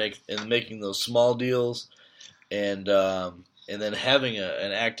have to making those small deals and then having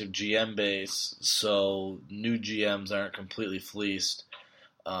an active GM base so new GMs aren't completely fleeced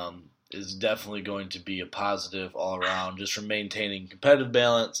is definitely going to be a positive all around, just from maintaining competitive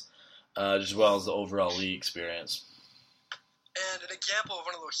balance as well as the overall league experience. And an example of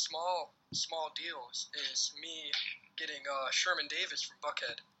one of those small deals is me getting Sherman Davis from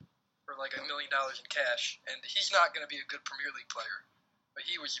Buckhead for like $1 million in cash, and he's not going to be a good Premier League player, but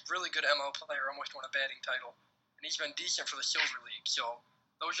he was a really good ML player, almost won a batting title, and he's been decent for the Silver League. So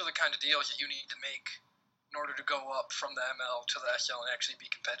those are the kind of deals that you need to make in order to go up from the ML to the SL and actually be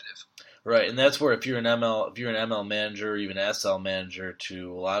competitive. Right, and that's where if you're an ML manager, or even SL manager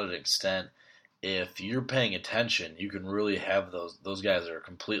to a lot of the extent, if you're paying attention, you can really have those guys that are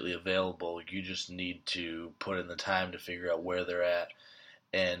completely available. You just need to put in the time to figure out where they're at.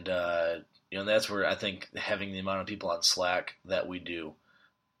 And that's where I think having the amount of people on Slack that we do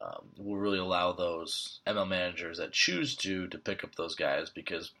will really allow those ML managers that choose to pick up those guys,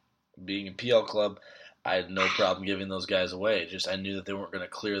 because being a PL club, I had no problem giving those guys away. Just I knew that they weren't going to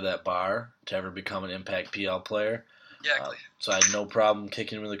clear that bar to ever become an Impact PL player. Exactly. So I had no problem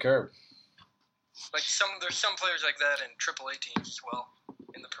kicking them to the curb. Like there's some players like that in AAA teams as well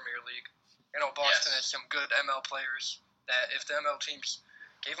in the Premier League. I know Boston has some good ML players that if the ML teams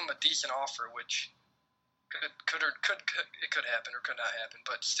gave them a decent offer, which could happen or could not happen,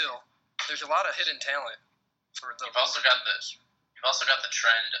 but still, there's a lot of hidden talent for the. You've also got the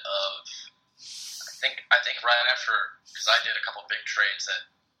trend of I think right after, because I did a couple big trades that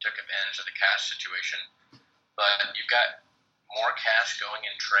took advantage of the cash situation, but you've got more cash going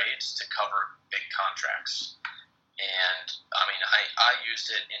in trades to cover big contracts. And, I mean, I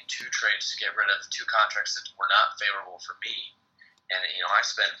used it in 2 trades to get rid of 2 contracts that were not favorable for me. And, I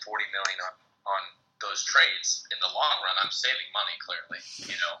spent $40 million on those trades. In the long run, I'm saving money, clearly,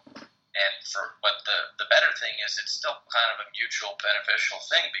 But the better thing is it's still kind of a mutual beneficial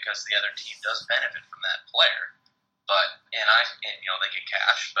thing because the other team does benefit from that player. But, they get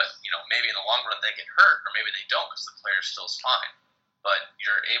cash, but, maybe in the long run they get hurt, or maybe they don't because the player still is fine. But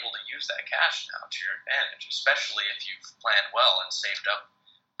you're able to use that cash now to your advantage, especially if you've planned well and saved up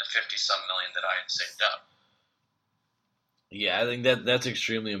the 50-some million that I had saved up. Yeah, I think that's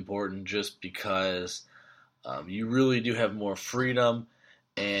extremely important just because you really do have more freedom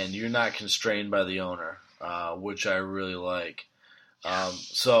and you're not constrained by the owner, which I really like.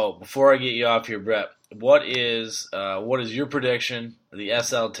 So before I get you off here, Brett, what is your prediction? The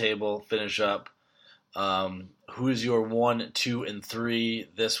SL table finish up. Who is your 1, 2, and 3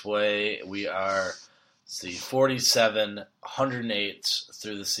 this way? We are 47, 108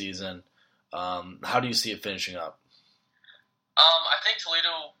 through the season. How do you see it finishing up? I think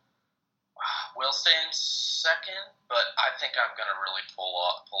Toledo will stay in second, but I think I'm going to really pull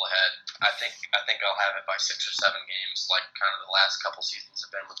ahead. I think I'll have it by 6 or 7 games, like kind of the last couple seasons have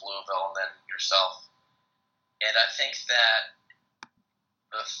been with Louisville and then yourself. And I think that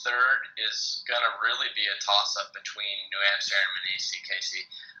the third is going to really be a toss-up between New Amsterdam and ACKC.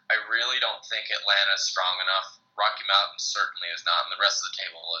 I really don't think Atlanta's strong enough. Rocky Mountain certainly is not, and the rest of the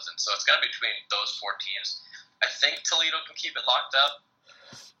table isn't. So it's going to be between those 4 teams. I think Toledo can keep it locked up.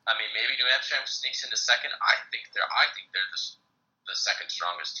 I mean, maybe New Amsterdam sneaks into second. I think they're the second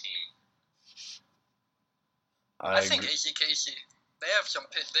strongest team. I think ACKC. They have some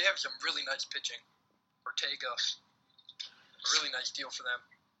really nice pitching. Ortega, a really nice deal for them.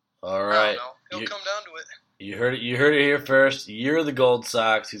 All right, it'll come down to it. You heard it here first. You're the Gold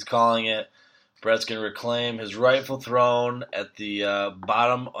Sox. He's calling it. Brett's going to reclaim his rightful throne at the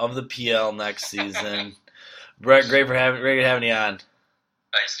bottom of the PL next season. Brett, great having you on.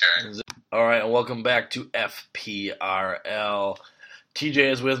 Thanks, Terry. All right, and welcome back to FPRL. TJ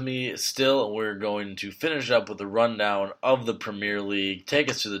is with me still, and we're going to finish up with a rundown of the Premier League.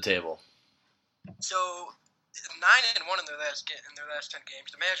 Take us to the table. So, 9-1 in their last 10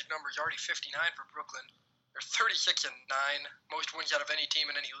 games. The magic number is already 59 for Brooklyn. They're 36-9, most wins out of any team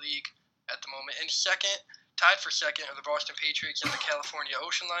in any league at the moment. And tied for second, are the Boston Patriots and the California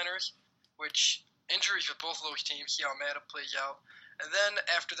Ocean Liners, which injuries with both of those teams. See how Madden plays out. And then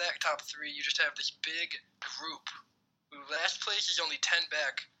after that top 3, you just have this big group. Last place is only 10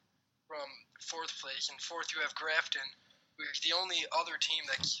 back from 4th place. In 4th, you have Grafton, who is the only other team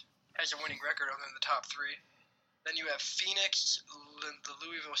that has a winning record other than the top 3. Then you have Phoenix, the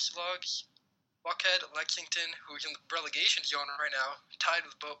Louisville Slugs, Buckhead, Lexington, who is in the relegation zone right now, tied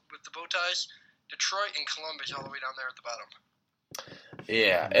with the Bowties, Detroit, and Columbus all the way down there at the bottom.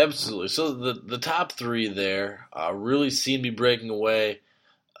 Yeah, absolutely. So the top three there really seem to be breaking away,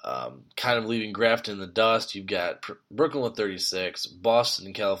 kind of leaving Grafton in the dust. You've got Brooklyn with 36, Boston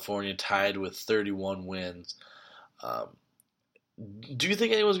and California tied with 31 wins. Um, do you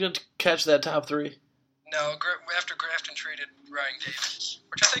think anyone's going to catch that top three? No, after Grafton traded Ryan Davis,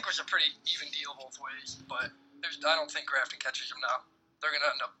 which I think was a pretty even deal both ways, but I don't think Grafton catches him now. They're going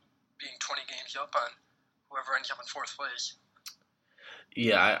to end up being 20 games up on whoever ends up in fourth place.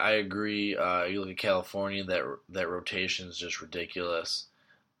 Yeah, I agree. You look at California, that rotation is just ridiculous.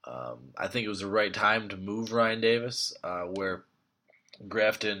 I think it was the right time to move Ryan Davis, where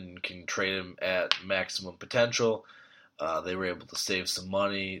Grafton can trade him at maximum potential. They were able to save some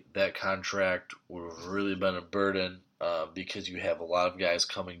money. That contract would have really been a burden because you have a lot of guys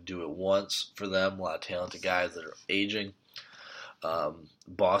coming due at once for them, a lot of talented guys that are aging.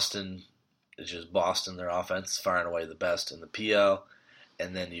 Boston is just Boston. Their offense is far and away the best in the PL.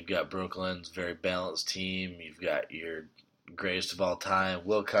 And then you've got Brooklyn's very balanced team. You've got your greatest of all time,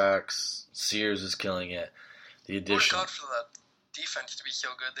 Wilcox. Sears is killing it. The addition. What a God for the defense to be so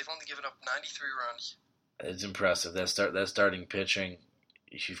good. They've only given up 93 runs. It's impressive. That starting pitching.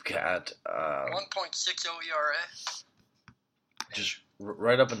 You've got 1.60 ERA. Just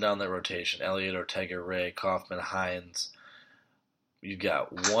right up and down that rotation. Elliott, Ortega, Ray, Kaufman, Hines. You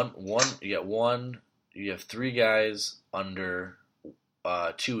got you have three guys under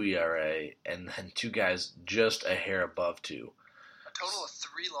 2 ERA, and then two guys just a hair above 2. A total of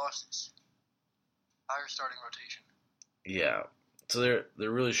 3 losses. Higher starting rotation. Yeah, so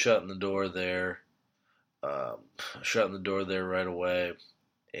they're really shutting the door there, right away,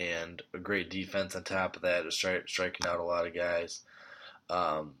 and a great defense on top of that is striking out a lot of guys.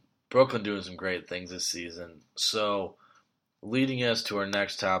 Brooklyn doing some great things this season. So, leading us to our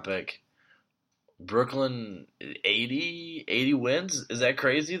next topic. Brooklyn 80 wins? Is that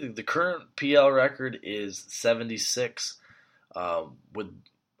crazy? The current PL record is 76. With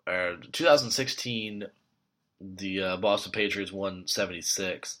 2016, the Boston Patriots won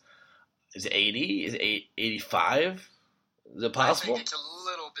 76. Is 80? Is 85? Is it possible? I think it's a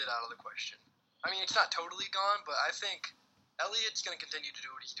little bit out of the question. I mean, it's not totally gone, but I think Elliott's going to continue to do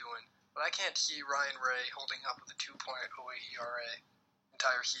what he's doing. But I can't see Ryan Ray holding up with a 2.08 ERA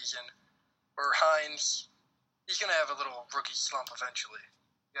entire season. Or Hines, he's going to have a little rookie slump eventually.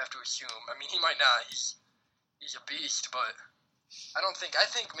 You have to assume. I mean, he might not. He's a beast, but I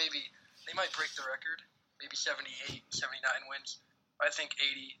think maybe they might break the record. Maybe 78, 79 wins. I think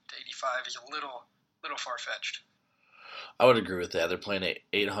 80 to 85 is a little far-fetched. I would agree with that. They're playing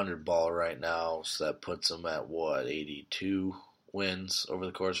 800 ball right now, so that puts them at, 82 wins over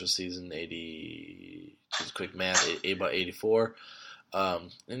the course of the season. 80, just quick math, about 84.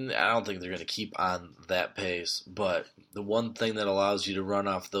 And I don't think they're going to keep on that pace, but the one thing that allows you to run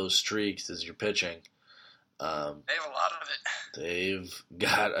off those streaks is your pitching. They have a lot of it. They've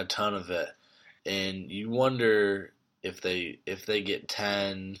got a ton of it. And you wonder if they get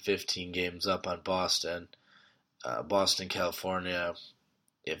 10, 15 games up on Boston, California,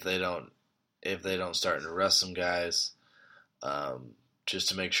 if they don't start to rest some guys, just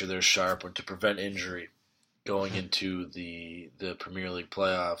to make sure they're sharp or to prevent injury going into the Premier League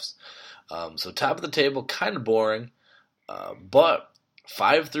playoffs. So top of the table, kind of boring, but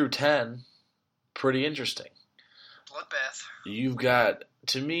 5 through 10, pretty interesting. Bloodbath. You've got,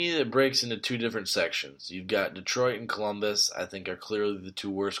 to me, it breaks into two different sections. You've got Detroit and Columbus, I think are clearly the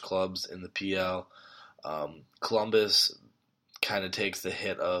two worst clubs in the PL. Columbus kind of takes the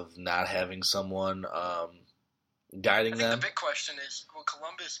hit of not having someone guiding them. The big question is, will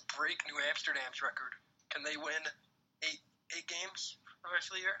Columbus break New Amsterdam's record? Can they win eight games for the rest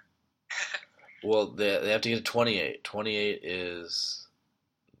of the year? Well, they have to get to 28. 28 is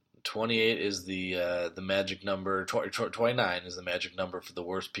the magic number. 29 is the magic number for the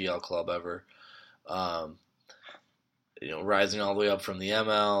worst PL club ever. Rising all the way up from the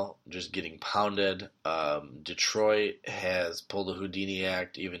ML, just getting pounded. Detroit has pulled a Houdini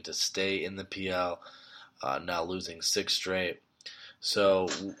act even to stay in the PL, now losing 6 straight. So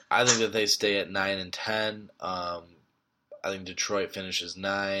I think that they stay at 9 and 10. I think Detroit finishes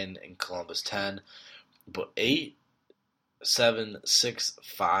 9 and Columbus 10. But 8, 7, 6,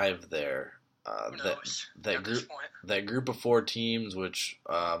 5 there. That group of 4 teams, which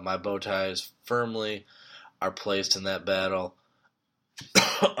my bow ties firmly are placed in that battle.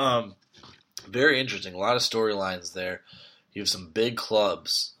 Very interesting. A lot of storylines there. You have some big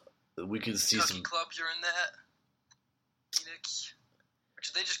clubs. We could see Kentucky some clubs are in that. Phoenix,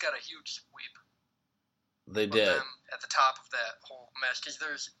 which they just got a huge sweep. They did. Them at the top of that whole mess, because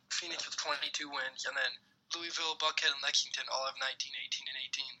there's Phoenix with 22 wins, and then Louisville, Buckhead, and Lexington all have 19, 18, and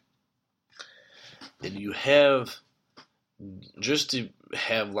 18. And you have, just to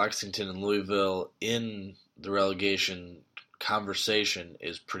have Lexington and Louisville in the relegation conversation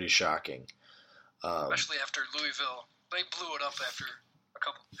is pretty shocking. Especially after Louisville, they blew it up after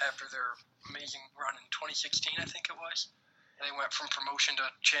their amazing run in 2016, I think it was. They went from promotion to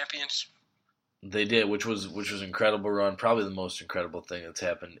champions. They did, which was an incredible run, probably the most incredible thing that's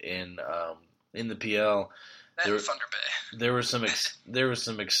happened in the PL. Thunder Bay. There were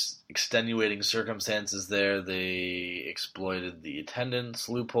some extenuating circumstances there. They exploited the attendance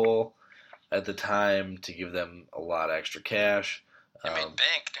loophole at the time to give them a lot of extra cash. They made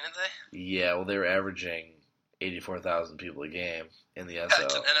bank, didn't they? Yeah, well, they were averaging 84,000 people a game in the SL.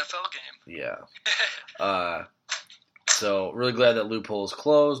 That's an NFL game. Yeah. So really glad that loophole is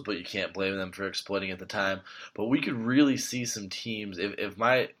closed, but you can't blame them for exploiting it at the time. But we could really see some teams. If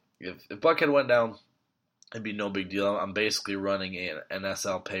Buckhead went down, it'd be no big deal. I'm basically running an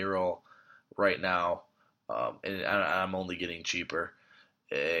NSL payroll right now, and I'm only getting cheaper.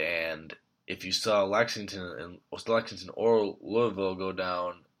 And if you saw Lexington or Louisville go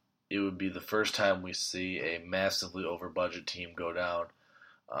down, it would be the first time we see a massively over budget team go down.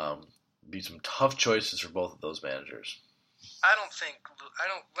 Be some tough choices for both of those managers.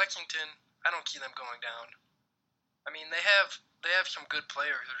 Lexington, I don't see them going down. I mean, they have some good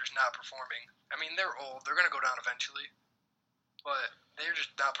players that are just not performing. I mean, they're old. They're going to go down eventually. But they're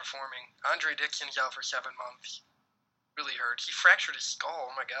just not performing. Andre Dixon's out for 7 months. Really hurt. He fractured his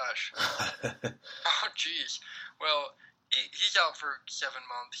skull. Oh, my gosh. Oh, jeez. Well, he's out for 7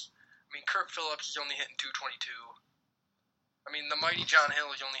 months. I mean, Kirk Phillips is only hitting 222. I mean, the mighty John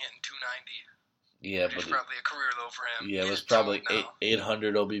Hill is only hitting 290. Yeah, which is probably a career low for him. Yeah, it was probably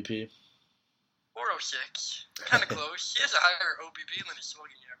 800 OBP. 406. Kind of close. He has a higher OBP than his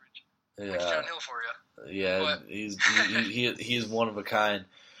slugging average. Yeah. Like John Hill for you. Yeah, but he's one of a kind.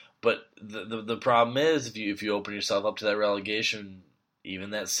 But the problem is if you open yourself up to that relegation,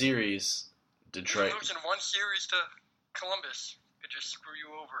 even that series, Detroit losing one series to Columbus could just screw you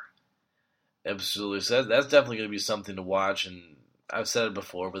over. Absolutely. So that's definitely going to be something to watch, and I've said it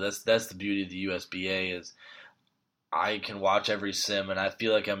before, but that's the beauty of the USBA is I can watch every sim, and I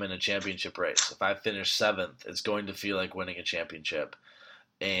feel like I'm in a championship race. If I finish 7th, it's going to feel like winning a championship.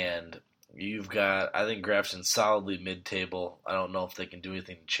 And you've got, I think Grafton's solidly mid-table. I don't know if they can do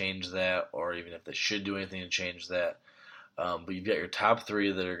anything to change that, or even if they should do anything to change that. But you've got your top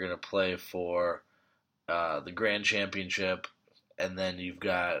 3 that are going to play for the Grand Championship, and then you've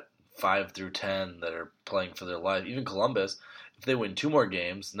got 5 through 10 that are playing for their life. Even Columbus, if they win 2 more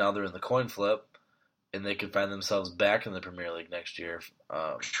games, now they're in the coin flip, and they could find themselves back in the Premier League next year.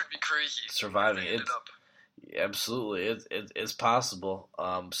 Which would be crazy. Surviving it. Absolutely, it's possible.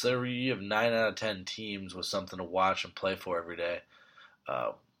 So you have 9 out of 10 teams with something to watch and play for every day,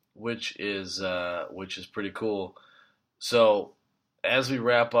 which is pretty cool. So as we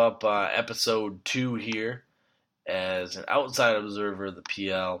wrap up episode 2 here, as an outside observer of the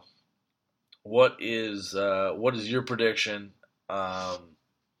PL, what is your prediction?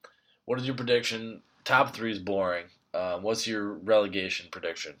 What is your prediction? Top 3 is boring. What's your relegation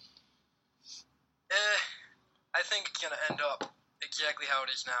prediction? I think it's going to end up exactly how it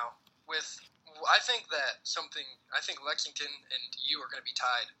is now. I think Lexington and you are going to be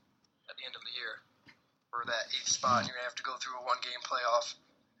tied at the end of the year for that 8th spot, and you're going to have to go through a 1-game playoff,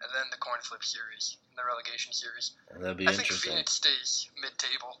 and then the coin flip series, and the relegation series. That'd be interesting. I think Phoenix stays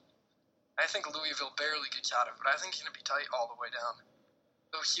mid-table. I think Louisville barely gets out of it, but I think it's going to be tight all the way down.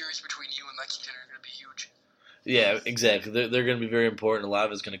 Those series between you and Lexington are going to be huge. Yeah, exactly. They're going to be very important. A lot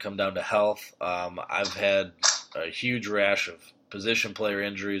of it's going to come down to health. I've had a huge rash of position player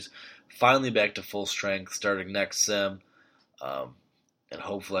injuries. Finally back to full strength starting next sim. And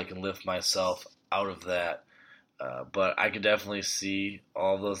hopefully I can lift myself out of that. But I could definitely see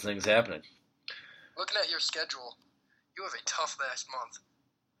all those things happening. Looking at your schedule, you have a tough last month.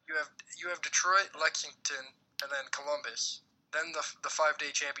 You have Detroit, Lexington, and then Columbus. Then the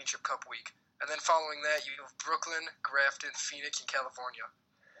 5-day championship cup week. And then following that, you have Brooklyn, Grafton, Phoenix, and California,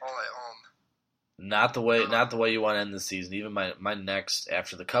 all at home. Not the way you want to end the season. Even my next,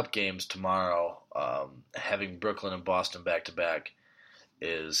 after the cup games tomorrow, having Brooklyn and Boston back to back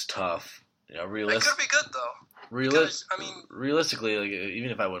is tough. You know, It could be good though. Realistically, like,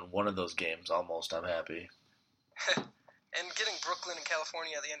 even if I win one of those games, almost I'm happy. And getting Brooklyn and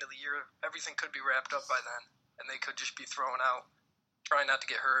California at the end of the year, everything could be wrapped up by then, and they could just be thrown out. Trying not to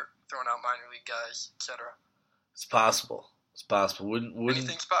get hurt, throwing out minor league guys, etc. It's possible. Wouldn't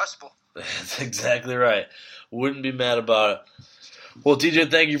Anything's possible. That's exactly right. Wouldn't be mad about it. Well, TJ,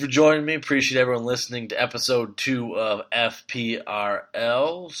 thank you for joining me. Appreciate everyone listening to episode 2 of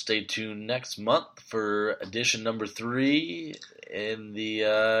FPRL. Stay tuned next month for edition number 3 in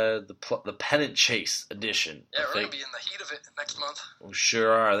the pennant chase edition. Yeah, we're going to be in the heat of it next month. We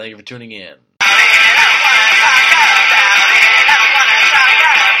sure are. Thank you for tuning in.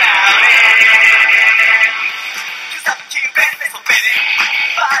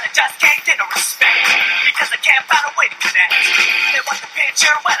 Just